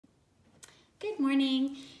Good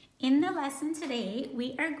morning. In the lesson today,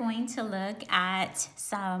 we are going to look at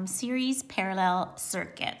some series parallel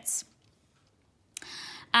circuits.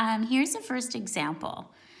 Here's the first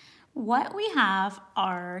example. What we have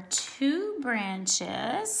are two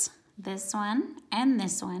branches, this one and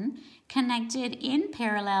this one, connected in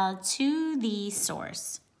parallel to the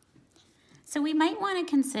source. So we might want to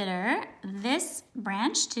consider this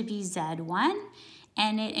branch to be Z1,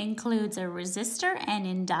 and it includes a resistor and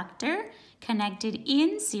inductor connected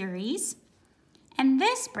in series. And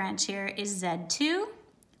this branch here is Z2,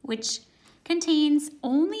 which contains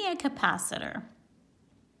only a capacitor.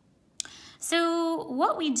 So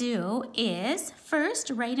what we do is first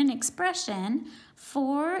write an expression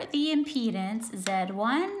for the impedance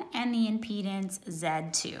Z1 and the impedance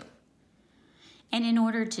Z2. And in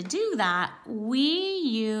order to do that, we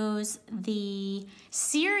use the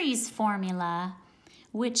series formula,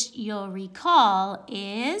 which you'll recall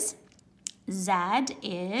is Z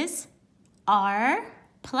is R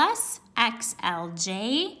plus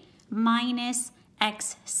XLJ minus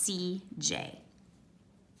XCJ.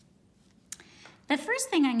 The first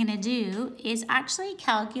thing I'm going to do is actually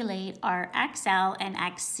calculate our XL and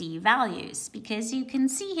XC values, because you can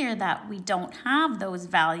see here that we don't have those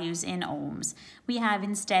values in ohms. We have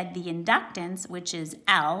instead the inductance, which is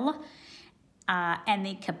L, and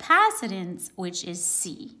the capacitance, which is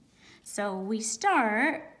C. So we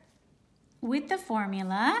start with the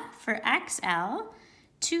formula for XL,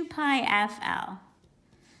 2 pi FL.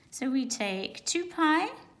 So we take 2 pi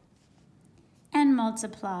and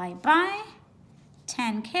multiply by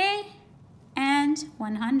 10K and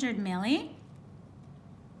 100 milli.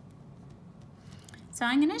 So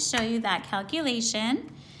I'm going to show you that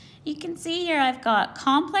calculation. You can see here I've got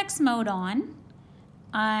complex mode on.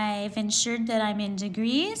 I've ensured that I'm in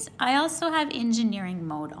degrees. I also have engineering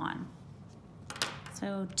mode on.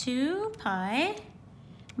 So 2 pi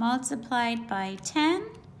multiplied by 10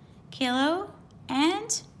 kilo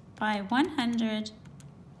and by 100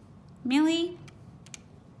 milli.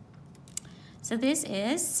 So this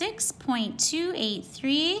is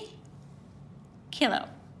 6.283 kilo.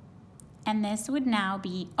 And this would now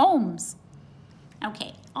be ohms.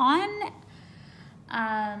 Okay,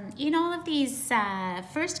 in all of these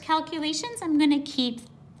first calculations, I'm going to keep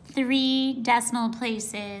 3 decimal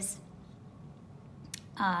places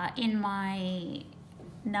in my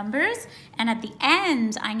numbers, and at the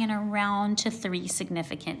end I'm going to round to 3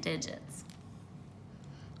 significant digits.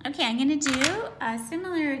 Okay, I'm going to do a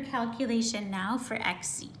similar calculation now for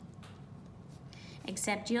XC,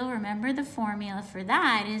 except you'll remember the formula for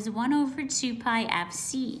that is 1 over 2 pi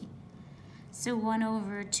FC. So 1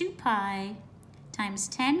 over 2 pi times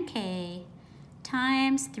 10K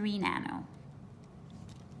times 3 nano.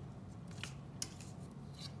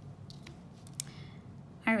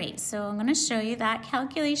 All right, so I'm going to show you that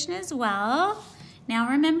calculation as well. Now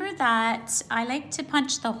remember that I like to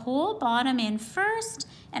punch the whole bottom in first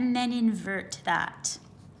and then invert that.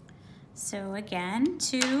 So again,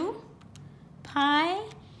 2 pi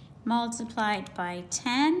multiplied by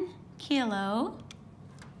 10 kilo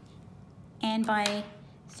and by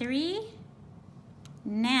 3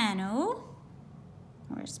 nano.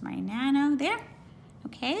 Where's my nano? There.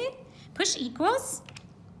 Okay, push equals.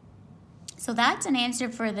 So that's an answer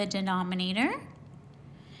for the denominator.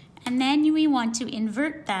 And then we want to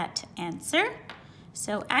invert that answer.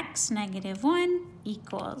 So x negative 1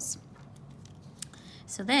 equals.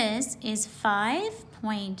 So this is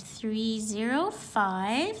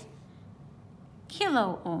 5.305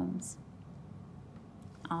 kilo ohms.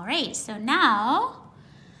 All right, so now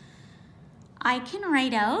I can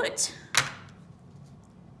write out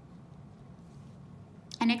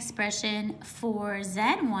an expression for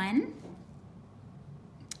Z1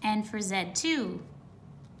 and for Z2.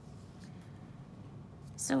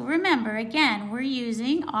 So remember, again, we're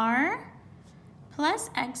using R plus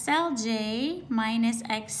XLJ minus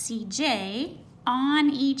XCJ on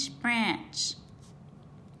each branch.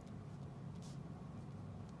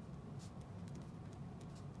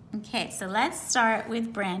 Okay, so let's start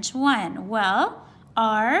with branch 1. Well,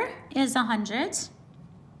 R is 100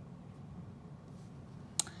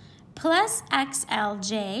 plus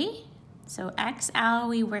XLJ. So XL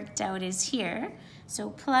we worked out is here.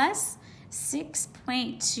 So plus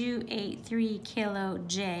 6.283 kilo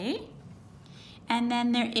J. And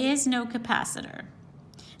then there is no capacitor.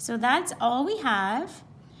 So that's all we have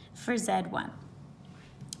for Z1.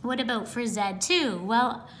 What about for Z2?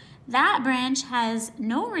 Well, that branch has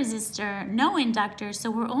no resistor, no inductor, so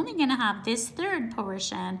we're only going to have this third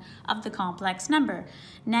portion of the complex number,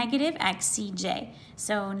 negative XCJ.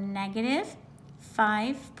 So negative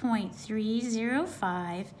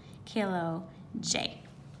 5.305 kilo J.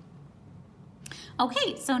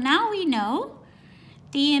 Okay, so now we know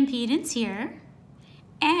the impedance here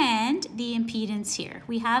and the impedance here.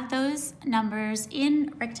 We have those numbers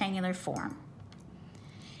in rectangular form.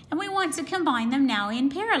 And we want to combine them now in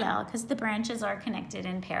parallel because the branches are connected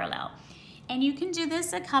in parallel. And you can do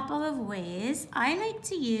this a couple of ways. I like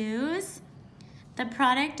to use the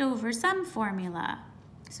product over sum formula.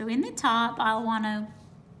 So in the top, I'll want to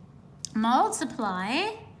multiply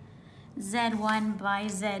Z1 by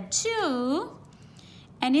Z2.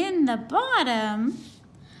 And in the bottom,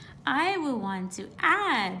 I will want to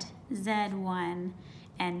add Z1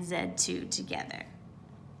 and Z2 together.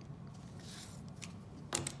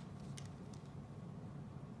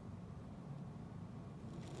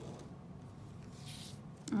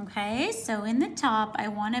 Okay, so in the top, I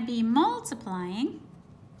want to be multiplying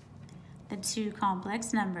the two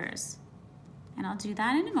complex numbers. And I'll do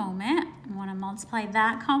that in a moment. I want to multiply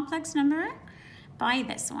that complex number by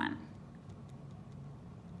this one.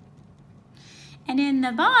 And in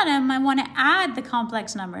the bottom, I want to add the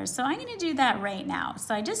complex numbers. So I'm going to do that right now.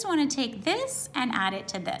 So I just want to take this and add it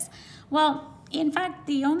to this. Well, in fact,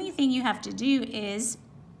 the only thing you have to do is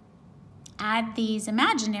add these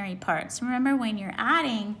imaginary parts. Remember, when you're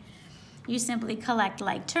adding, you simply collect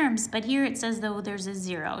like terms, but here it says though there's a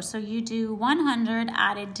 0. So you do 100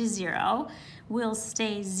 added to 0 will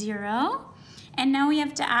stay 0. And now we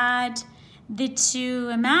have to add the two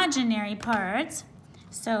imaginary parts.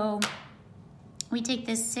 So we take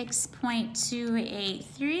this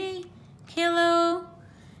 6.283 kilo,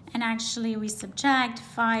 and actually we subtract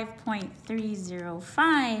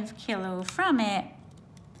 5.305 kilo from it,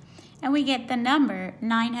 and we get the number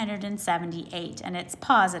 978, and it's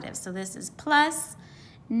positive. So this is plus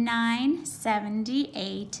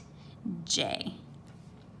 978J.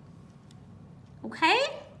 Okay?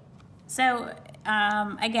 So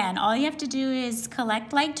again, all you have to do is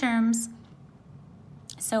collect like terms.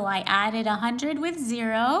 So I added 100 with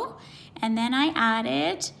 0, and then I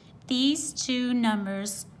added these two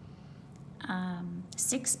numbers,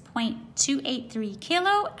 6.283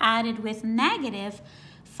 kilo added with negative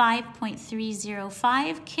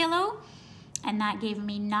 5.305 kilo, and that gave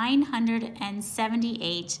me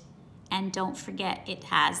 978, and don't forget it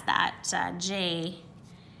has that J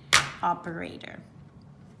operator.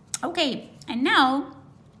 Okay, and now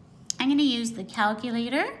I'm going to use the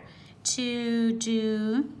calculator to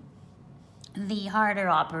do the harder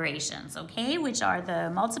operations, okay, which are the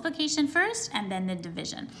multiplication first and then the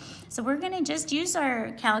division. So we're going to just use our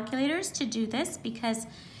calculators to do this because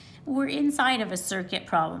we're inside of a circuit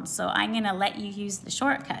problem. So I'm going to let you use the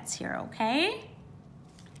shortcuts here, okay?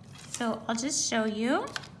 So I'll just show you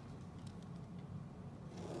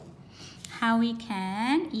how we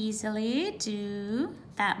can easily do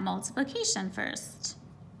that multiplication first.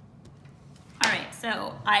 All right,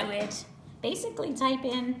 so I would basically type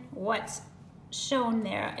in what's shown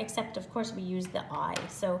there, except of course we use the I.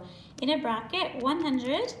 So in a bracket,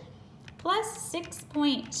 100 plus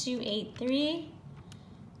 6.283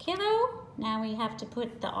 kilo. Now we have to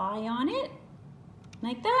put the I on it,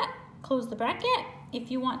 like that. Close the bracket.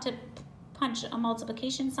 If you want to punch a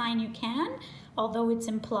multiplication sign, you can, although it's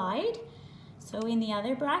implied. So in the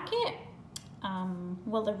other bracket,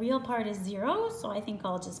 well, the real part is 0, so I think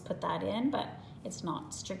I'll just put that in, but it's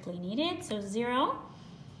not strictly needed. So 0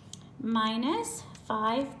 minus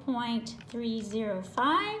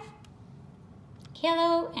 5.305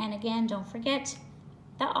 kilo, and again, don't forget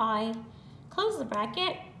the I. Close the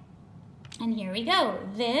bracket, and here we go.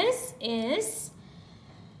 This is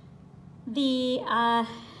the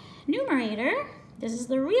numerator. This is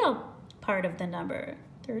the real part of the number,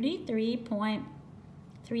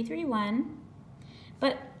 33.331.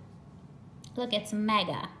 But look, it's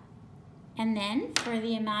mega. And then for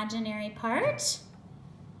the imaginary part,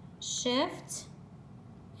 shift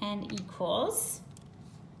and equals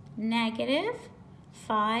negative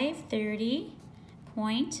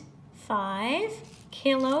 530.5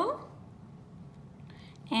 kilo.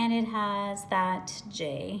 And it has that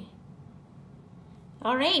J.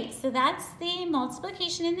 All right, so that's the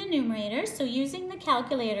multiplication in the numerator. So using the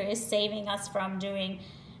calculator is saving us from doing,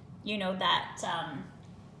 you know, that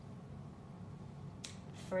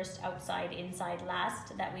first outside, inside,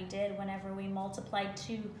 last that we did whenever we multiplied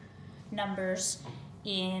two numbers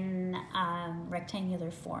in rectangular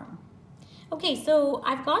form. Okay, so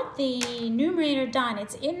I've got the numerator done.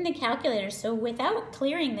 It's in the calculator, so without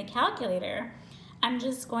clearing the calculator, I'm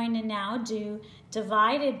just going to now do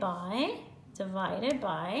divided by,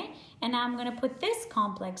 and I'm going to put this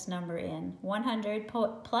complex number in, 100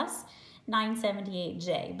 plus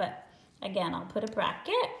 978J. But Again, I'll put a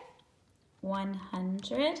bracket.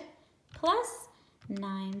 100 plus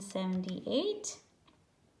 978.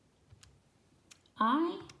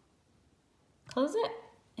 I close it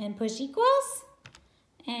and push equals.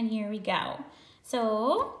 And here we go.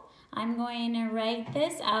 So I'm going to write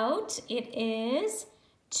this out. It is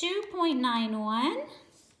 2.91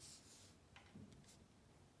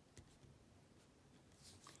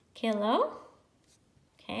 kilo.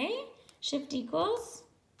 Okay, shift equals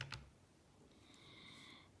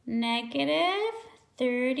negative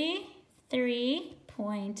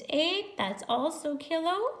 33.8. That's also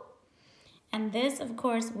kilo. And this, of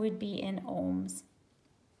course, would be in ohms.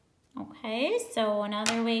 Okay, so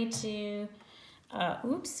another way to,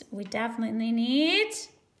 we definitely need,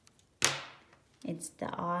 it's the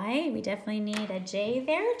I. We definitely need a J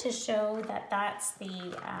there to show that that's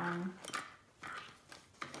the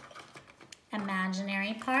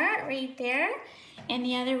imaginary part right there. And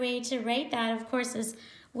the other way to write that, of course, is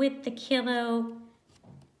with the kilo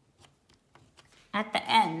at the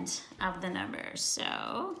end of the numbers.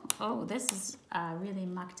 So, oh, this is really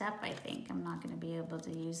mucked up, I think. I'm not gonna be able to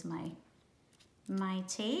use my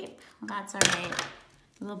tape. Well, that's all right.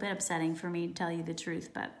 A little bit upsetting for me to tell you the truth,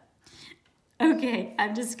 but okay,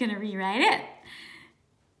 I'm just gonna rewrite it.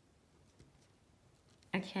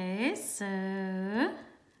 Okay, so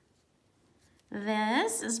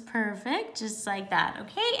this is perfect, just like that,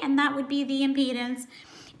 okay? And that would be the impedance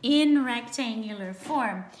in rectangular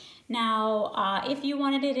form. Now, if you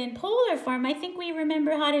wanted it in polar form, I think we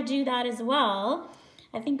remember how to do that as well.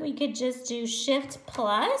 I think we could just do shift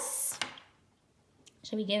plus.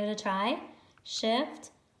 Should we give it a try?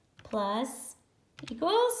 Shift plus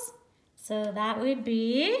equals. So that would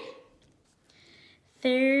be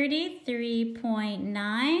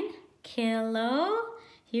 33.9 kilo.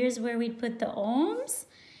 Here's where we'd put the ohms.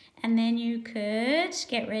 And then you could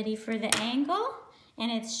get ready for the angle. And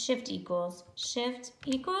it's shift equals,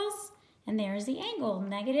 and there's the angle,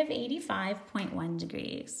 negative 85.1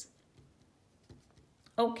 degrees.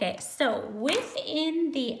 Okay, so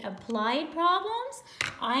within the applied problems,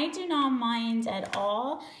 I do not mind at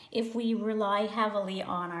all if we rely heavily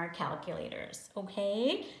on our calculators,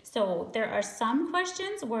 okay? So there are some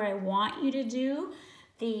questions where I want you to do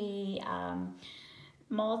the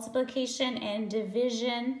multiplication and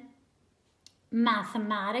division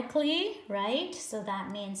mathematically, right? So that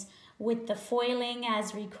means with the foiling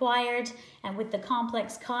as required and with the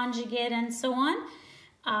complex conjugate and so on.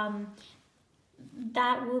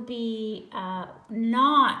 That will be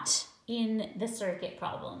not in the circuit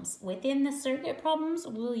problems. Within the circuit problems,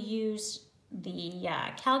 we'll use the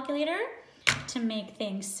calculator to make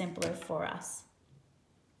things simpler for us.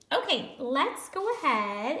 Okay, let's go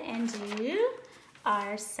ahead and do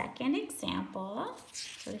our second example.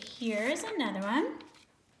 So here's another one.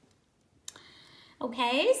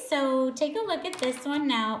 Okay, so take a look at this one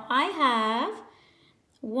now. I have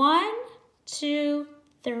 1, 2,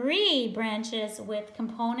 3 branches with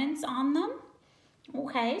components on them.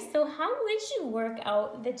 Okay, so how would you work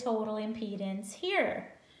out the total impedance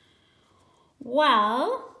here?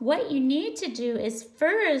 Well, what you need to do is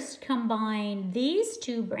first combine these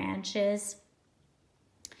 2 branches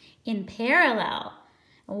in parallel.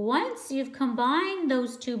 Once you've combined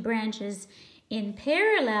those 2 branches in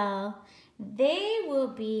parallel, they will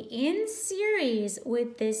be in series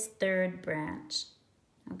with this 3rd branch.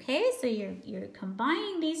 Okay, so you're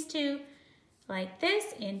combining these 2 like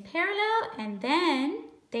this in parallel, and then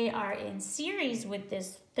they are in series with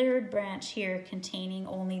this 3rd branch here containing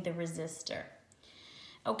only the resistor.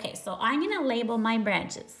 Okay, so I'm gonna label my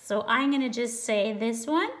branches. So I'm gonna just say this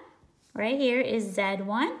one right here is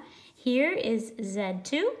Z1. Here is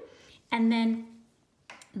Z2, and then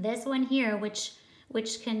this one here, which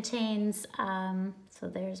contains, so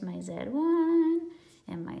there's my Z1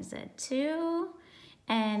 and my Z2,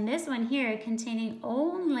 and this one here containing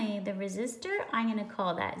only the resistor, I'm gonna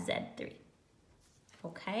call that Z3.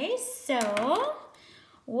 Okay, so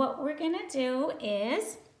what we're gonna do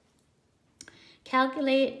is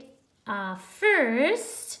calculate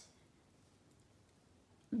first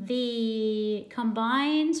the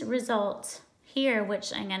combined result here,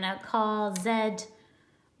 which I'm gonna call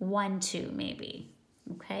Z12 maybe,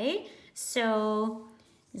 okay? So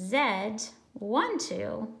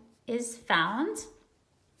Z12 is found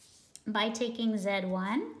by taking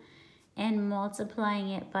Z1 and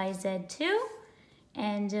multiplying it by Z2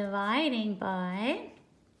 and dividing by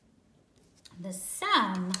the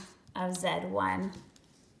sum of Z1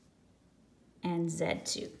 and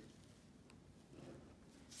Z2.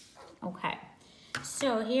 Okay,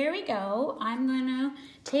 so here we go. I'm gonna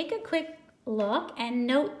take a quick look and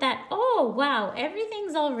note that, oh, wow,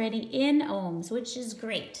 everything's already in ohms, which is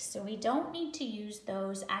great. So we don't need to use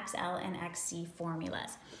those XL and XC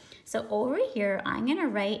formulas. So over here, I'm going to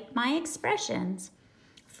write my expressions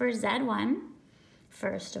for Z1,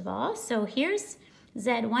 first of all. So here's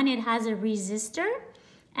Z1. It has a resistor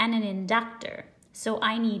and an inductor. So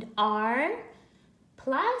I need R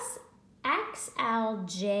plus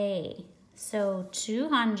XLJ. So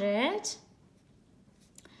 200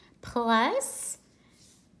 plus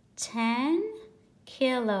 10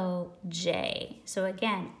 kilo J. So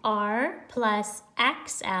again, R plus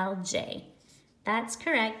XLJ. That's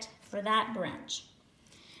correct for that branch.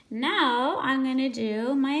 Now I'm going to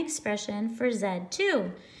do my expression for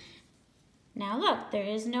Z2. Now look, there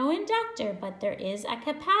is no inductor, but there is a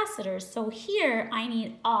capacitor. So here I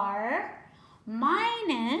need R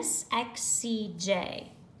minus XCJ.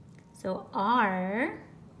 So R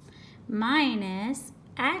minus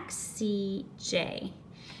XCJ.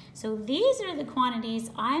 So these are the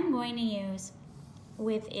quantities I'm going to use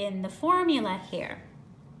within the formula here.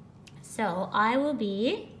 So I will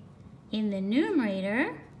be, in the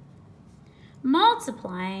numerator,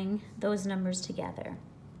 multiplying those numbers together.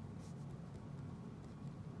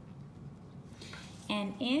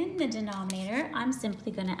 And in the denominator, I'm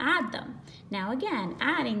simply going to add them. Now again,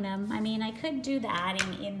 adding them, I mean, I could do the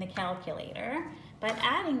adding in the calculator, but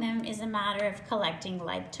adding them is a matter of collecting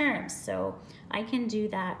like terms. So I can do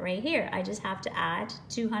that right here. I just have to add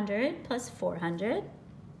 200 plus 400.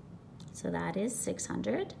 So that is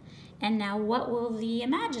 600. And now what will the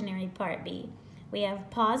imaginary part be? We have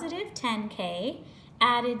positive 10K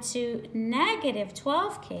added to negative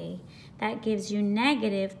 12K. That gives you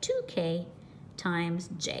negative 2K times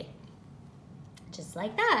J. Just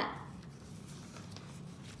like that.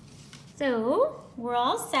 So we're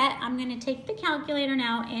all set. I'm going to take the calculator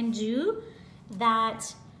now and do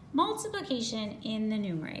that multiplication in the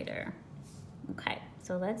numerator. Okay,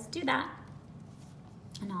 so let's do that.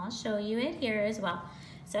 And I'll show you it here as well.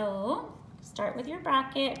 So start with your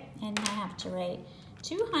bracket, and I have to write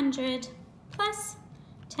 200 plus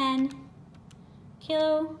 10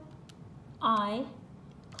 kilo I,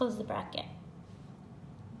 close the bracket.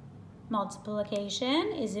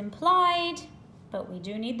 Multiplication is implied, but we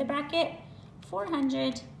do need the bracket.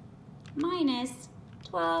 400 minus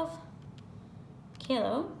 12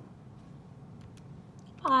 kilo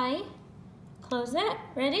I, close it.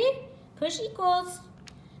 Ready? Push equals.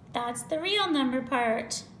 That's the real number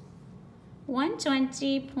part.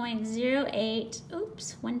 120.08,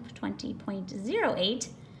 oops, 120.08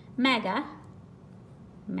 mega.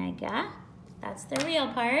 That's the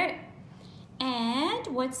real part. And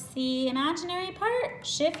what's the imaginary part?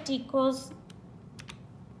 Shift equals,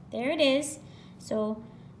 there it is. So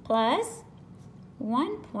plus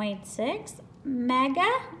 1.6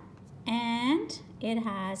 mega, and it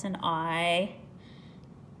has an I.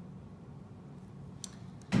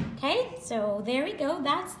 Okay, so there we go.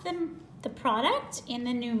 That's the product in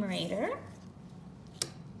the numerator.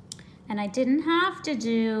 And I didn't have to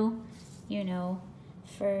do, you know,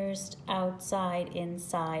 first, outside,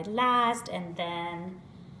 inside, last, and then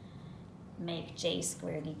make J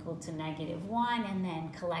squared equal to -1 and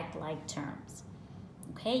then collect like terms.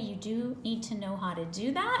 Okay, you do need to know how to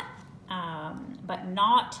do that, but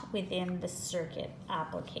not within the circuit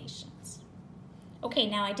applications. Okay,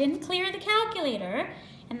 now I didn't clear the calculator,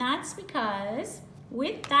 and that's because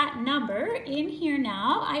with that number in here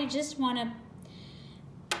now, I just want to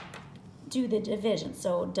do the division.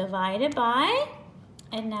 So divided by,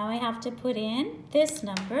 and now I have to put in this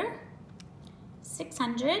number,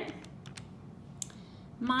 600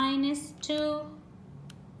 minus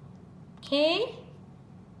 2K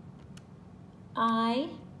I,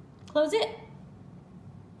 close it.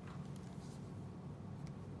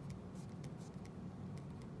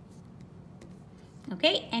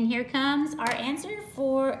 Okay, and here comes our answer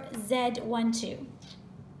for Z12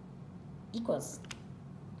 equals.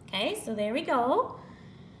 Okay, so there we go.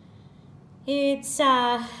 It's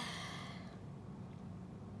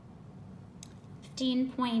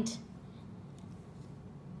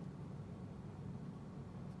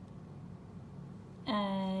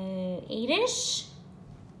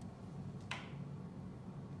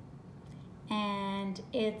And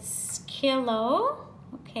it's kilo,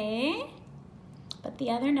 okay. But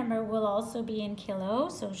the other number will also be in kilo,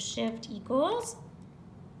 so shift equals,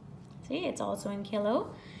 see, it's also in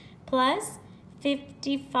kilo, plus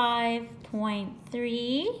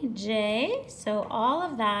 55.3 J, so all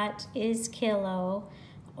of that is kilo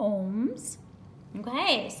ohms.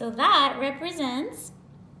 Okay, so that represents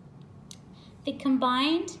the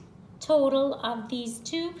combined total of these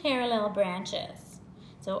two parallel branches.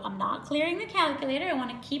 So I'm not clearing the calculator. I want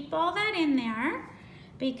to keep all that in there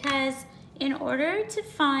because in order to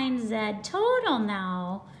find Z total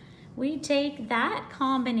now, we take that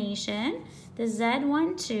combination, the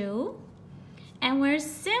Z12, and we're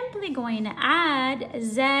simply going to add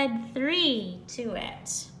Z3 to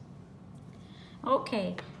it.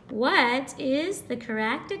 Okay, what is the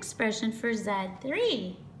correct expression for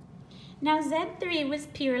Z3? Now Z3 was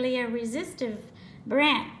purely a resistive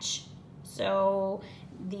branch. So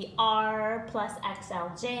the R plus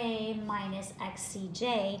XLJ minus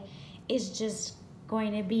XCJ is just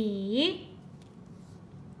going to be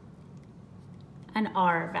an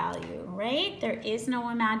R value, right? There is no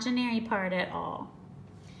imaginary part at all.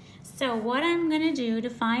 So what I'm going to do to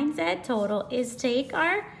find Z total is take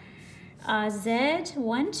our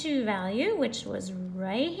Z12 value, which was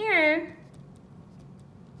right here,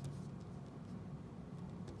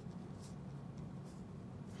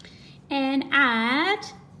 and add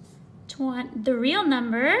the real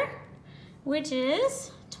number, which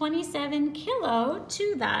is 27 kilo,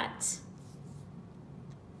 to that.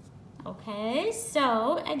 Okay,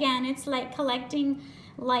 so again, it's like collecting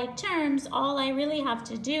like terms. All I really have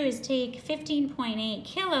to do is take 15.8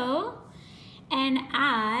 kilo and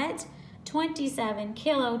add 27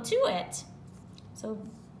 kilo to it. So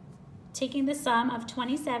taking the sum of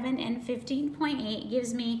 27 and 15.8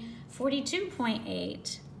 gives me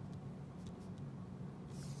 42.8.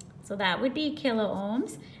 So that would be kilo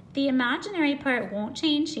ohms. The imaginary part won't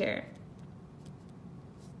change here.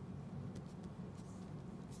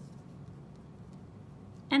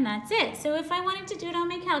 And that's it. So if I wanted to do it on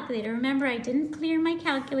my calculator, remember I didn't clear my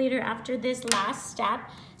calculator after this last step,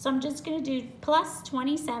 so I'm just going to do plus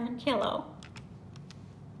 27 kilo.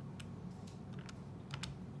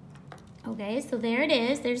 Okay, so there it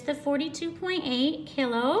is. There's the 42.8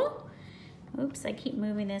 kilo. Oops, I keep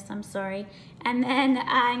moving this, I'm sorry. And then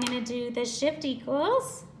I'm going to do the shift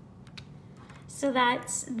equals. So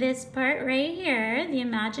that's this part right here, the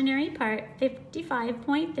imaginary part,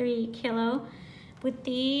 55.3 kilo with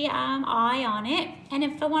the I on it. And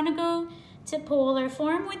if I want to go to polar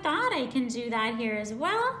form with that, I can do that here as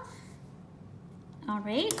well. All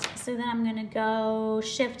right, so then I'm going to go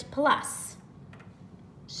shift plus.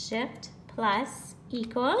 Shift plus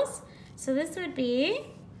equals, so this would be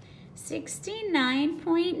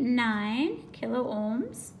 69.9 kilo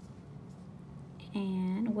ohms.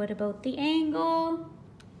 And what about the angle?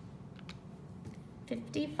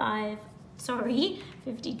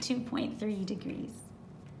 52.3 degrees.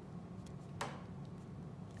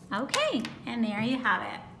 Okay, and there you have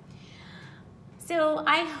it. So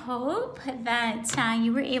I hope that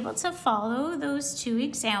you were able to follow those two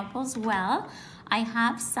examples well. I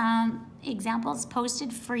have some examples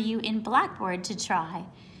posted for you in Blackboard to try.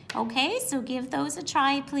 Okay, so give those a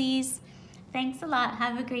try, please. Thanks a lot.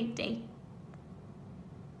 Have a great day.